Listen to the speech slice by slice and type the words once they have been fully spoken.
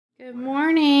Good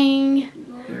morning,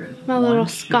 my little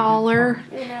scholar.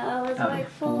 You know, I was awake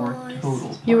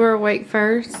first. You were awake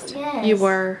first? Yes. You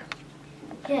were.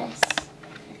 Yes.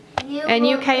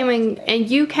 You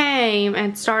came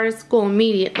and started school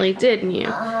immediately, didn't you?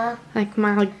 Like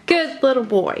my good little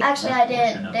boy. Actually, I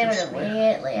did it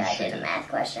immediately. I did a math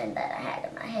question that I had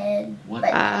in my head.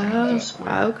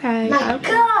 Okay. My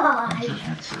God!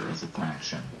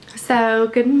 So,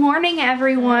 good morning,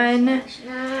 everyone.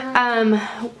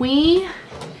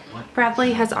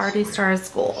 Bradley has already started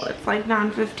school. It's like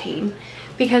 9:15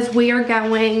 because we are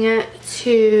going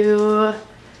to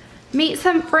meet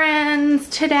some friends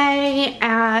today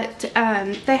at,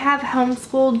 they have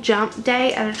homeschool jump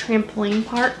day at a trampoline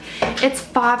park. It's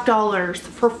 $5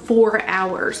 for 4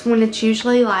 hours when it's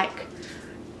usually like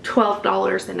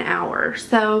 $12 an hour.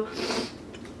 So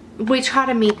we try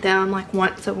to meet them like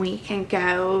once a week and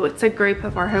go. It's a group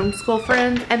of our homeschool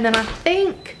friends, and then I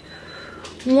think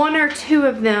 1 or 2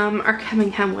 of them are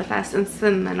coming home with us and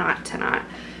spend the night tonight.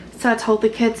 So I told the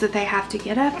kids that they have to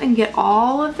get up and get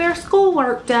all of their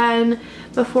schoolwork done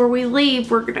before we leave.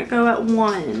 We're gonna go at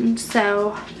 1.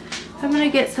 So I'm gonna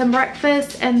get some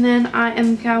breakfast, and then I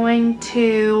am going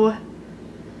to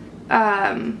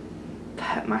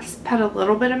put a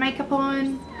little bit of makeup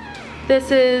on.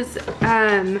 This is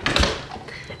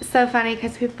so funny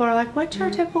because people are like, what's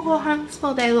your typical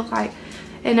homeschool day look like?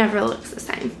 It never looks the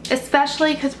same,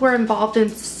 especially because we're involved in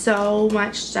so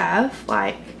much stuff,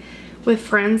 like with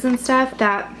friends and stuff,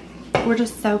 that we're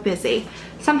just so busy.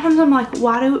 Sometimes I'm like,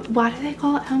 why do they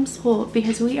call it homeschool?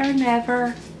 Because we are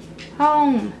never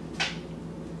home.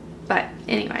 But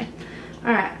anyway,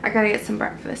 all right, I gotta get some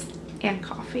breakfast and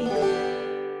coffee.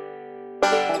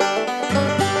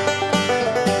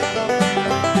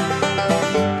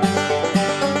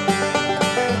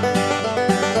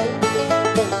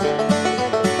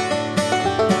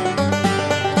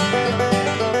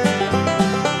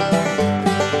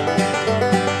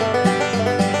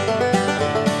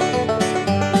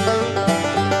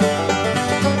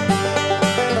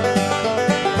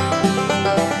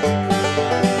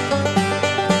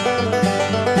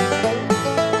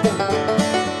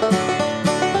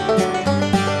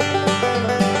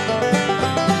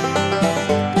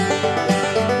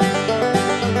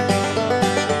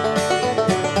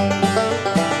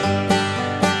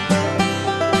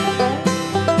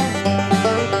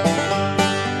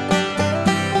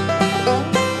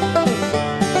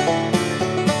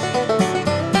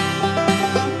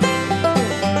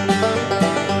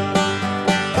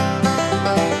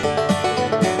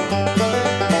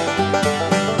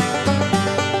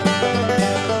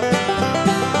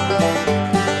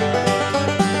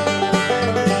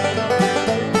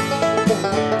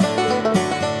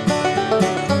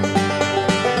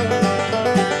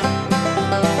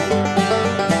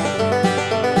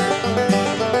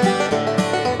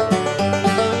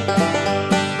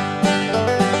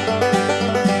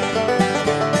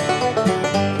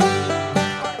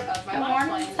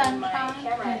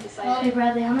 Hey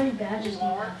Bradley, how many badges do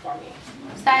you have?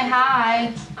 Say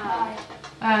hi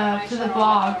to the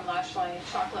vlog.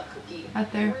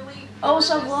 Right there. Oh,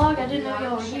 what's up vlog? I didn't know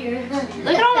y'all were here.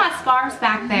 Look at all my scarves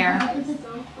back there.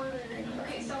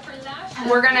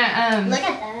 We're gonna Look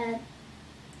at that.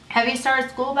 Have you started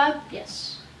school, bub?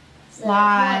 Yes.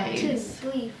 Lies. 1, 2,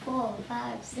 3, 4,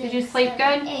 5, 6, Did you sleep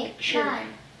 7, good? 8, Sure. 9,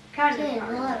 Kind 10,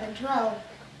 11, 12.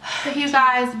 You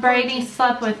guys, Brady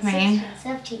slept with me.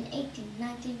 17, 18,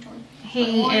 19, 20.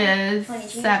 He is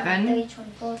 7.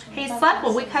 He slept,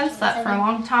 well, we co-slept for a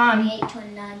long time.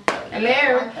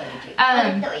 Hello.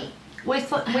 We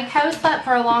co-slept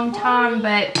for a long time,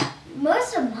 but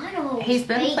most of mine are he's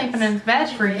been sleeping in his bed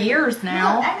for years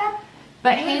now.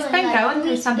 But he's been going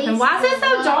through something. Why is it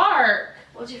so dark?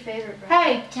 What's your favorite brand?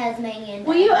 Hey, Tasmanian.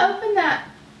 will you open that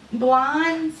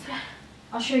blinds?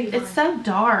 I'll show you. It's so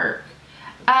dark.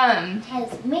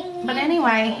 Tasmanian. But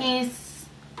anyway, he's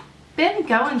been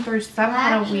going through some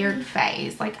kind of weird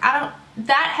phase. Like,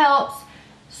 that helps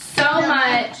so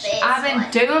much. I've been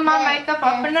doing my makeup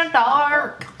up in the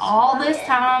dark all this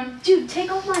time. Dude, take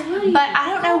off my hoodie. But I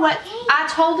don't know what, I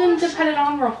told him to put it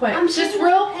on real quick. Just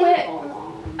real quick.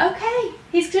 Okay,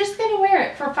 he's just gonna wear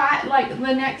it for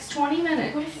the next 20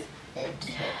 minutes.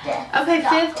 Okay,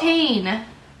 15.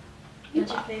 What's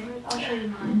your favorite? I'll show you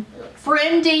mine.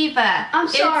 Friend Diva. I'm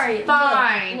sorry. It's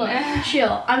fine. Look,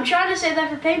 chill. I'm trying to say that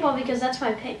for paintball because that's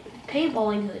my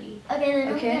paintballing hoodie. Okay,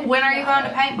 then. Okay. When are you going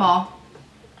to paintball?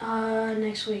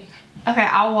 Next week. Okay,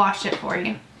 I'll wash it for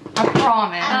you. I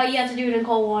promise. You have to do it in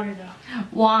cold water though.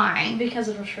 Why? Because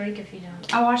it'll shrink if you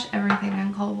don't. I wash everything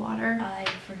in cold water. I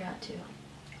forgot to.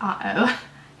 Uh-oh.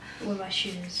 With my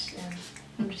shoes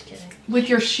and I'm just kidding. With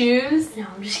your shoes? No,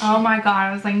 I'm just kidding. Oh my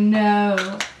god, I was like,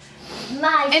 no.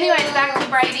 Anyways, back to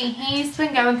Brady. He's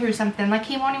been going through something. Like,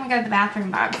 he won't even go to the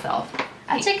bathroom by himself.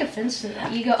 I take offense to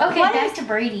that. You go, okay, back to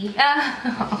Brady.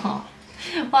 Oh.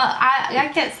 Well,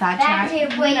 I get sidetracked. Back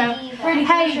to Brady. Brady,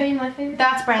 can I show you my favorite?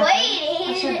 That's Bradley.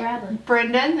 I said Bradley.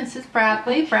 Brendan, this is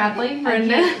Bradley. Brendan.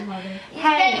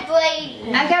 Hey,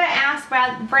 I gotta ask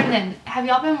Brendan, have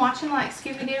y'all been watching like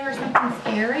Scooby-Doo or something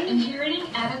scary? Inheriting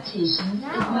adaptation is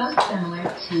most similar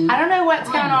to... I don't know what's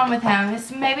going on with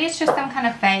him. Maybe it's just some kind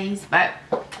of phase, but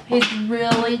he's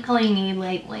really clingy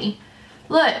lately.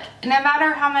 Look, no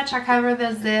matter how much I cover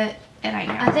the zit, it ain't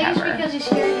gonna I think cover. it's because he's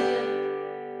scared.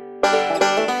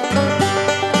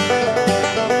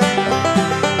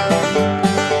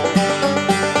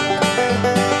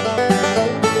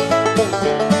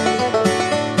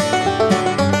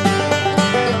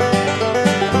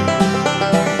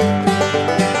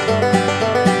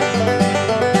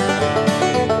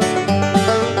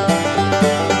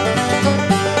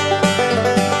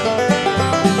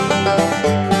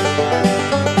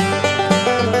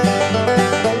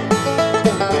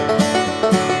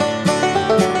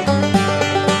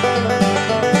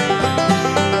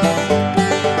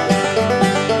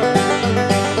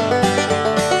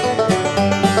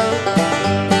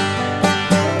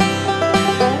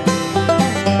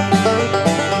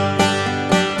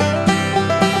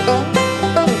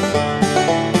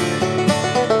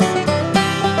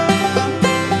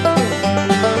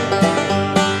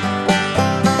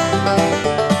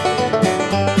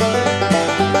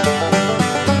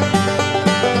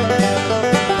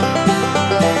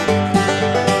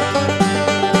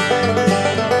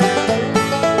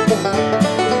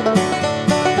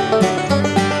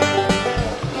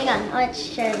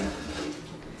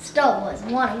 Star Wars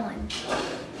 101.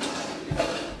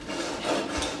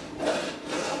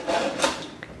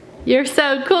 You're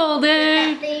so cool,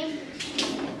 dude.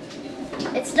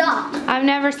 It stopped. I've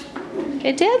never...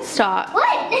 It did stop.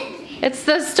 What? It's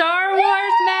the Star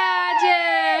Wars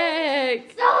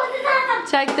magic. Star Wars is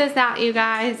awesome. Check this out, you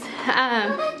guys.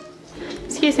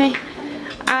 Excuse me.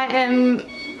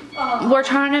 We're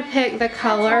trying to pick the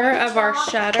color of our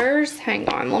shutters. Hang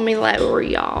on, let me lower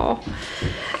y'all.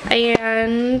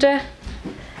 And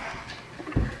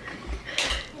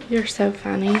you're so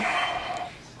funny.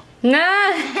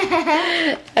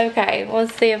 No. Okay,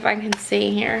 let's see if I can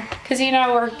see here. Cause you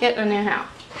know we're getting a new house.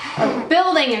 We're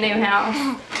building a new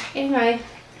house. Anyway,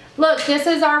 look, this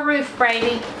is our roof,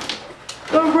 Brady.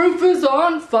 The roof is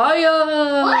on fire.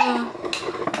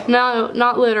 What? No,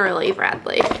 not literally,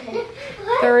 Bradley.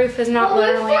 The roof is not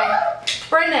literally on.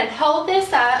 Brendan, hold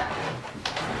this up.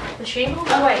 The shingles?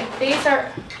 Oh wait, these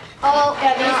are. Oh,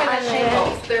 Yeah, these are the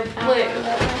shingles. They're blue.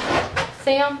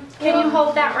 Sam, can you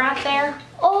hold that right there?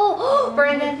 Oh,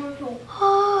 Brendan.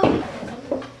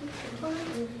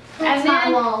 That's And not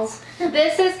then walls.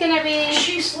 this is gonna be.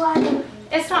 She's sliding.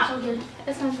 It's not a big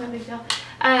deal.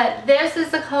 This is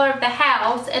the color of the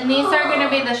house, and these are gonna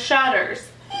be the shutters.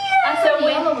 So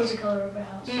Yellow was the color of the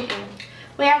house.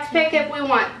 we have to pick if we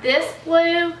want this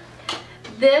blue,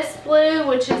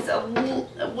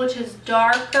 which is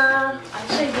darker. I'd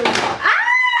say blue. Ah!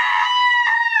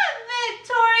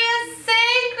 Victoria's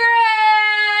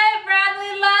Secret!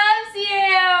 Bradley loves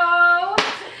you!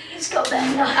 Let's go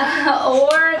back.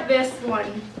 Or this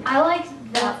one. I like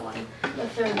that one. The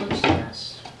third looks the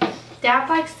best. Dad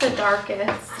likes the I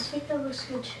darkest. think that looks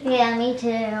good too. Yeah, me too.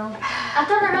 I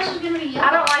thought our house was gonna be yellow.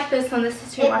 I don't like this one. This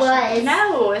is too It much. was.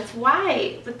 No, it's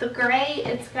white. With the gray,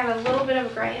 it's got a little bit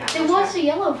of gray. Then what's the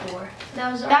yellow for?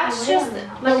 That was That's just The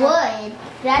wood.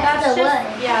 That's the just,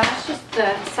 wood. yeah, that's just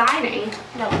the siding.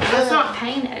 No, It's not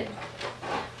painted.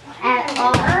 at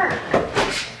all.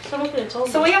 Someone could have told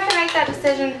me. So we have to make that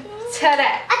decision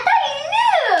today. I thought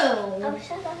you knew. Oh,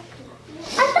 shut up.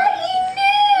 I thought you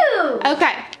knew.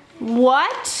 Okay,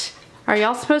 what are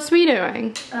y'all supposed to be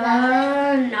doing?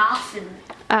 Nothing.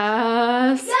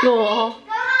 School.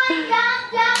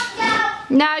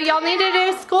 No, y'all need to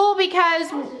do school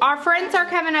because our friends are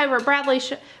coming over. Bradley,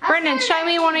 Brendan, show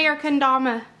me one of your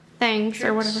kendama things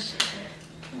or whatever.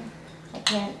 I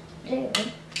can't do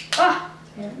it. Ah.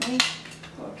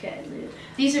 Okay.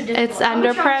 These are difficult. It's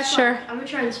under pressure. I'm gonna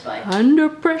try and spike. Under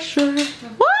pressure.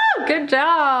 Woo! Good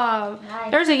job.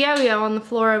 Nice. There's a yo-yo on the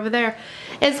floor over there.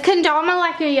 Is kendama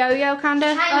like a yo-yo kind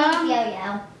of? Chinese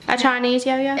yo-yo. A Chinese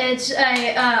yo-yo? It's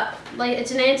a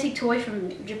it's an antique toy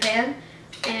from Japan.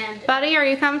 And Buddy, are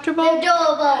you comfortable?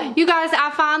 Adorable. You guys, I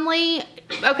finally,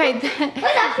 okay,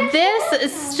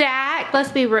 this stack,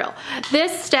 let's be real.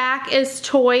 This stack is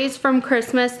toys from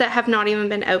Christmas that have not even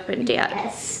been opened yet.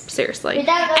 Yes. Seriously.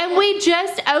 And we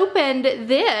just opened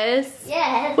this,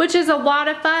 Yes. which is a lot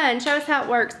of fun. Show us how it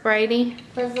works, Brady.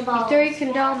 Where's the ball? three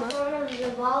kendama.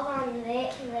 The ball's on the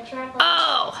trampoline.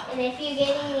 Oh, And if you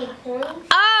get any points,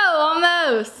 oh,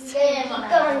 almost. then keep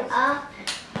going up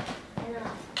and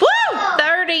up. Woo,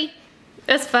 30.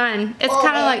 It's fun. It's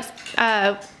kind of like,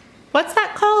 what's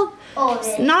that called? Oh,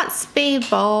 Not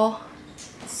speedball.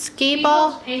 Ski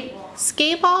ball? Paintball.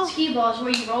 Ski ball? Ski balls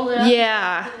where you roll it up.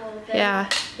 Yeah, yeah.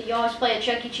 You always play at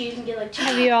Chuck E. Cheese and get like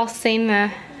Have you all seen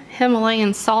the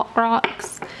Himalayan salt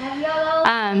rocks? Have y'all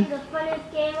seen the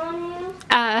funnest game on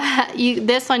here?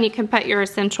 This one you can put your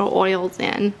essential oils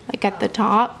in, like at the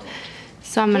top.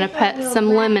 So I'm gonna put some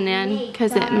lemon in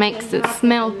because it makes it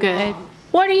smell good.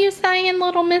 What are you saying,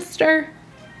 little mister?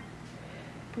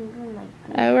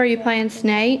 Oh, are you playing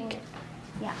Snake?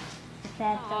 Yeah.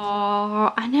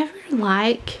 Oh, I never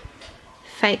like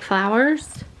fake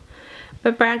flowers.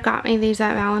 But Brad got me these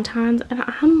at Valentine's and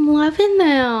I'm loving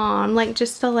them. Like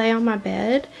just to lay on my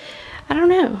bed. I don't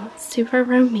know. It's super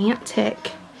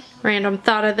romantic. Random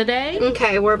thought of the day.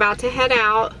 Okay, we're about to head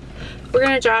out. We're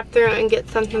gonna drive through and get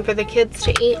something for the kids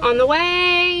to eat on the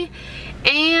way.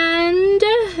 And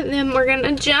then we're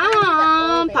gonna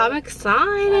jump. I'm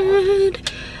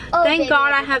excited. Thank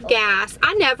God I have gas.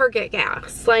 I never get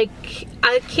gas. Like,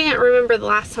 I can't remember the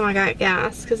last time I got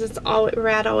gas because it's all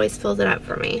Brad always fills it up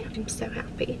for me. I'm so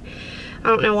happy. I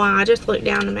don't know why. I just looked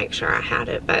down to make sure I had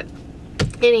it. But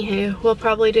anywho, we'll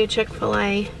probably do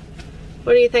Chick-fil-A.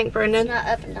 What do you think, Brendan? It's not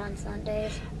open on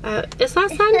Sundays. It's not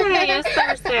Sunday. It's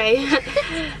Thursday.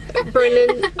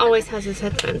 Brendan always has his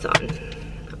headphones on.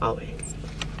 Always.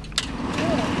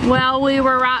 Well, we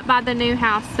were right by the new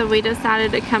house, so we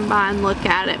decided to come by and look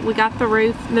at it. We got the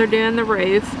roof. They're doing the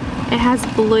roof. It has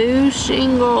blue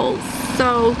shingles.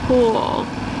 So cool.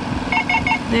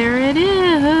 There it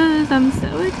is. I'm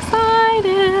so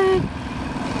excited.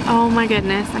 Oh my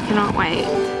goodness, I cannot wait.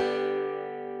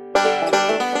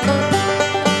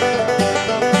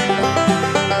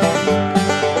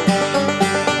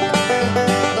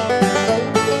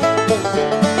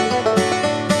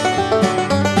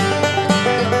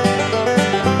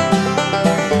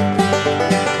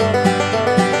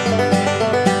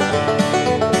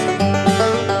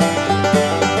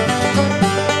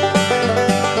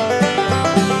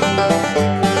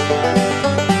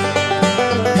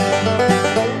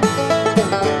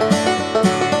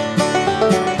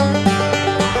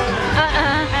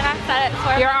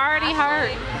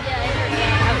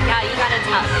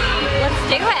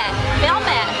 Do it. Film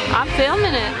it. I'm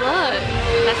filming it. Look.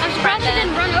 I'm surprised you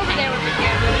didn't run over there with the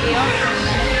camera.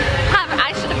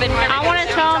 I should have been running. I want to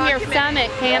show them your stomach,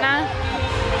 Hannah.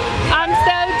 I'm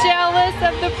so jealous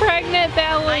of the pregnant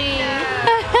belly.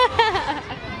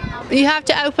 You have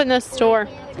to open this door.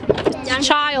 It's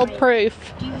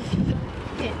child-proof.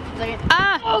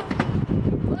 Ah.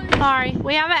 Sorry.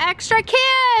 We have an extra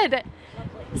kid.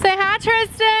 Say hi,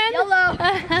 Tristan. Hello.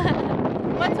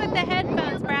 What's with the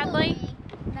headphones, Bradley?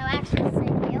 No, actually,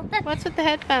 thank you. What's with the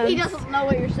headphones? He doesn't know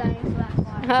what you're saying, so that's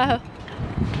why.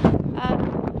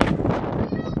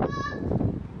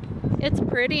 It's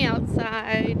pretty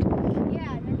outside.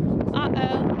 Yeah.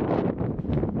 Uh-oh.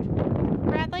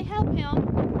 Bradley, help him.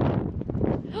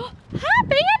 Hi,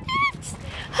 Bandit!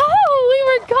 Oh, we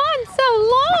were gone so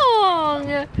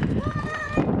long.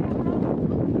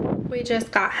 We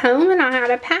just got home and I had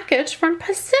a package from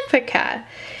Pacifica.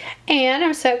 And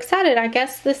I'm so excited. I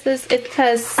guess this is, it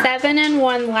says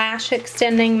 7-in-1 Lash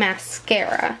Extending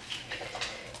Mascara.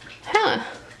 Huh,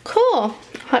 cool. I'll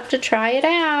have to try it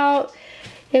out.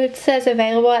 It says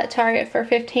available at Target for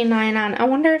 $15.99. I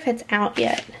wonder if it's out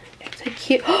yet. It's a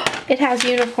cute, it has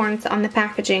unicorns on the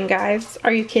packaging, guys.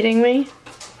 Are you kidding me?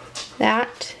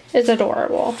 That is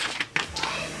adorable.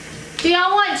 Do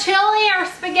y'all want chili or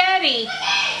spaghetti?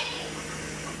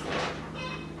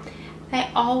 They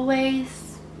always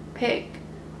pick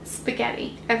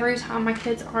spaghetti. Every time my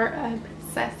kids are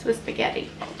obsessed with spaghetti.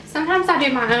 Sometimes I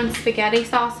do my own spaghetti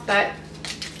sauce, but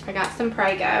I got some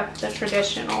Prego, the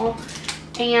traditional.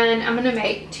 And I'm gonna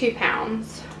make 2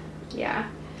 pounds. Yeah.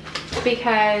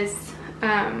 Because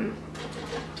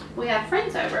we have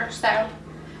friends over, so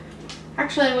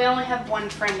actually we only have one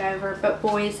friend over, but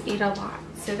boys eat a lot,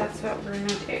 so that's what we're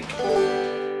gonna do.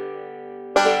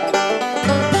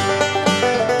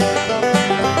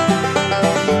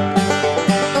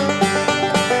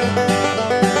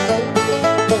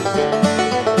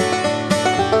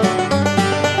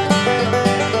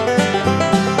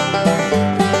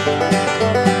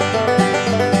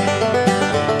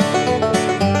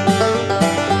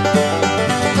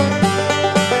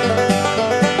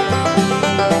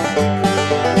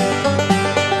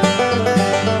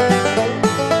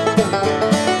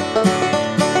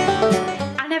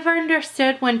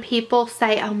 when people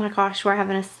say, oh my gosh, we're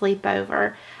having a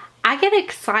sleepover, I get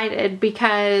excited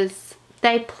because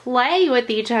they play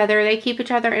with each other. They keep each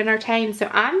other entertained. So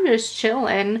I'm just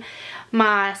chilling.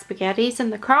 My spaghetti's in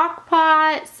the crock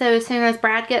pot. So as soon as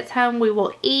Brad gets home, we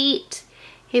will eat.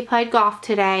 He played golf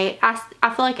today. I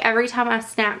feel like every time I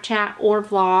Snapchat or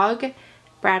vlog,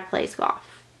 Brad plays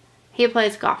golf. He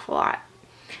plays golf a lot.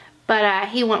 But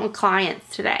he went with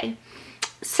clients today.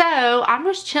 So I'm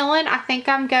just chilling. I think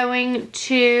I'm going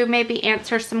to maybe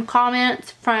answer some comments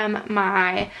from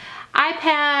my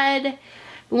iPad.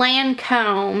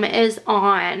 Lancome is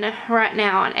on right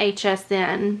now on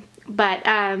HSN. But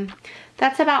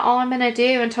that's about all I'm going to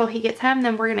do until he gets home.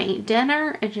 Then we're going to eat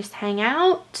dinner and just hang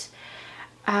out.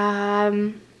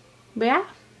 But yeah,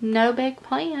 no big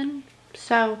plan.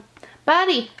 So,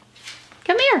 buddy,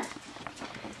 come here.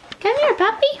 Come here,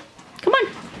 puppy. Come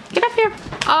on, get up here.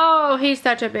 Oh, he's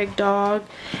such a big dog.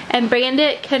 And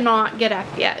Bandit cannot get up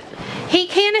yet. He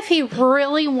can if he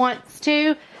really wants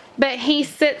to, but he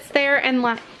sits there and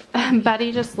like,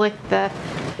 Buddy just licked oh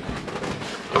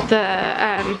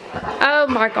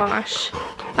my gosh.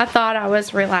 I thought I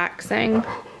was relaxing.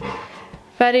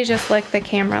 Buddy just licked the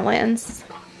camera lens.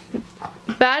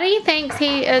 Buddy thinks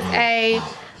he is a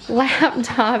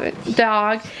laptop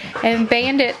dog, and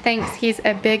Bandit thinks he's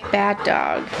a big bad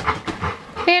dog.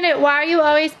 Bandit, why are you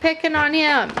always picking on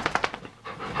him?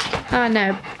 Oh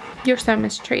no, you're so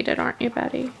mistreated, aren't you,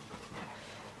 buddy?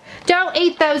 Don't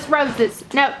eat those roses.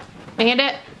 No,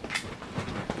 Bandit.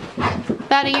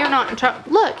 Buddy, you're not in trouble.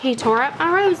 Look, he tore up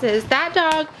my roses. That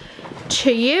dog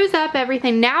chews up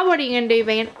everything. Now what are you gonna do,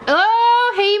 Bandit?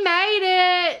 Oh, he made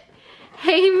it.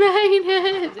 He made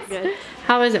it. Is it good?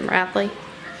 How is it, Bradley?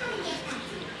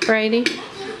 Brady?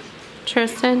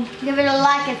 Tristan? Give it a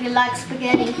like if you like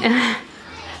spaghetti.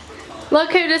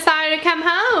 Look who decided to come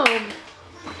home.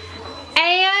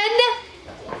 And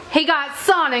he got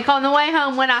Sonic on the way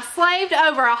home when I slaved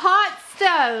over a hot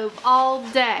stove all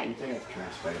day.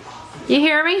 You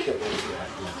hear me?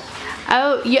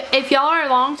 Oh, if y'all are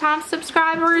longtime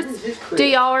subscribers, do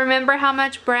y'all remember how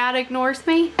much Brad ignores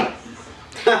me?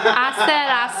 I said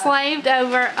I slaved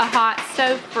over a hot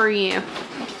stove for you.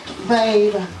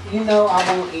 Babe, you know I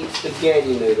won't eat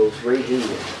spaghetti noodles. Redo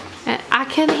it. I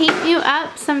can heat you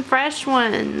up some fresh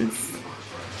ones.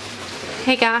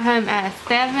 He got home at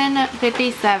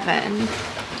 7:57.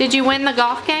 Did you win the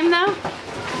golf game though?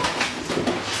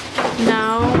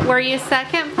 No. Were you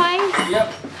second place?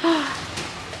 Yep.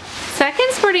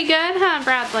 Second's pretty good, huh,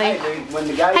 Bradley? Hey, dude, when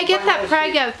the guy Hey, get that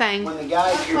Prego thing. When the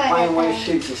guy you're playing with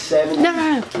shoots a 70.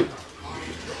 No.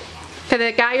 For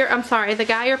the guy the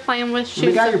guy you're playing with shoots.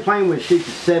 The guy you're playing with shoots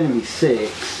a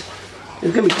 76.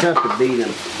 It's gonna be tough to beat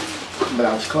him. But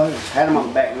I was close. Had him on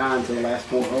the back nine to the last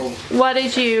 4 holes. What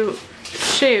did you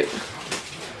shoot?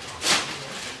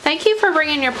 Thank you for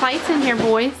bringing your plates in here,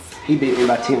 boys. He beat me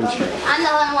by 10 straight. I'm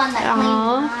the only one that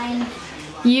cleaned mine.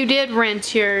 You did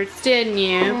rinse yours, didn't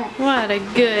you? Yes. What a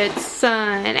good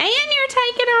son. And you're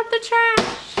taking out the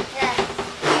trash.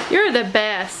 Yes. You're the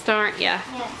best, aren't you?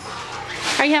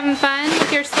 Yes. Are you having fun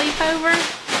with your sleepover?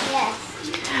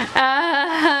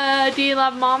 Yes. Do you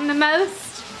love Mom the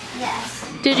most? Yes.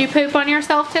 Did you poop on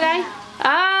yourself today?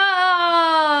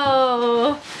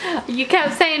 Oh! You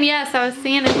kept saying yes. I was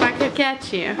seeing if I could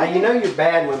catch you. Now, you know you're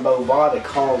bad when Bovada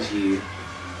calls you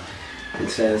and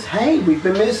says, hey, we've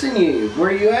been missing you.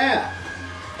 Where are you at?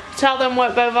 Tell them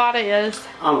what Bovada is.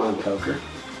 Online poker.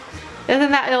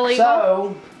 Isn't that illegal?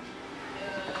 So,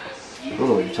 I don't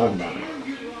know what you're talking about.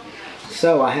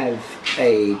 So I have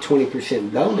a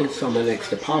 20% bonus on my next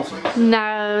deposit.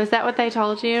 No, is that what they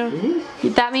told you?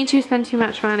 Mm-hmm. That means you spend too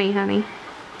much money, honey.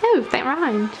 Oh, that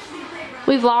rhymed.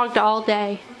 We vlogged all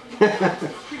day.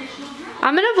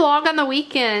 I'm gonna vlog on the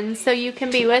weekends so you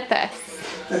can be with us.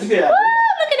 That's a good idea. Woo,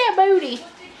 look at that booty.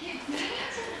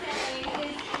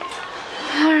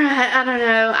 Alright, I don't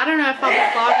know. I don't know if I'll be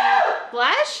vlogging.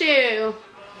 Bless you.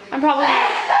 I'm probably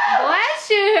gonna, bless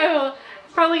you.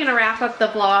 Probably gonna wrap up the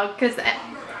vlog because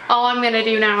all I'm gonna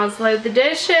do now is load the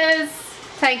dishes,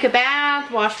 take a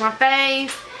bath, wash my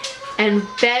face, and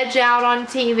veg out on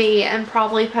TV and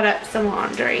probably put up some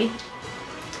laundry.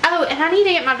 Oh, and I need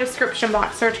to get my description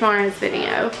box for tomorrow's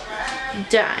video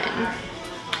done.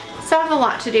 So I have a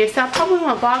lot to do, so I probably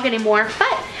won't vlog anymore,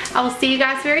 but I will see you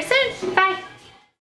guys very soon. Bye.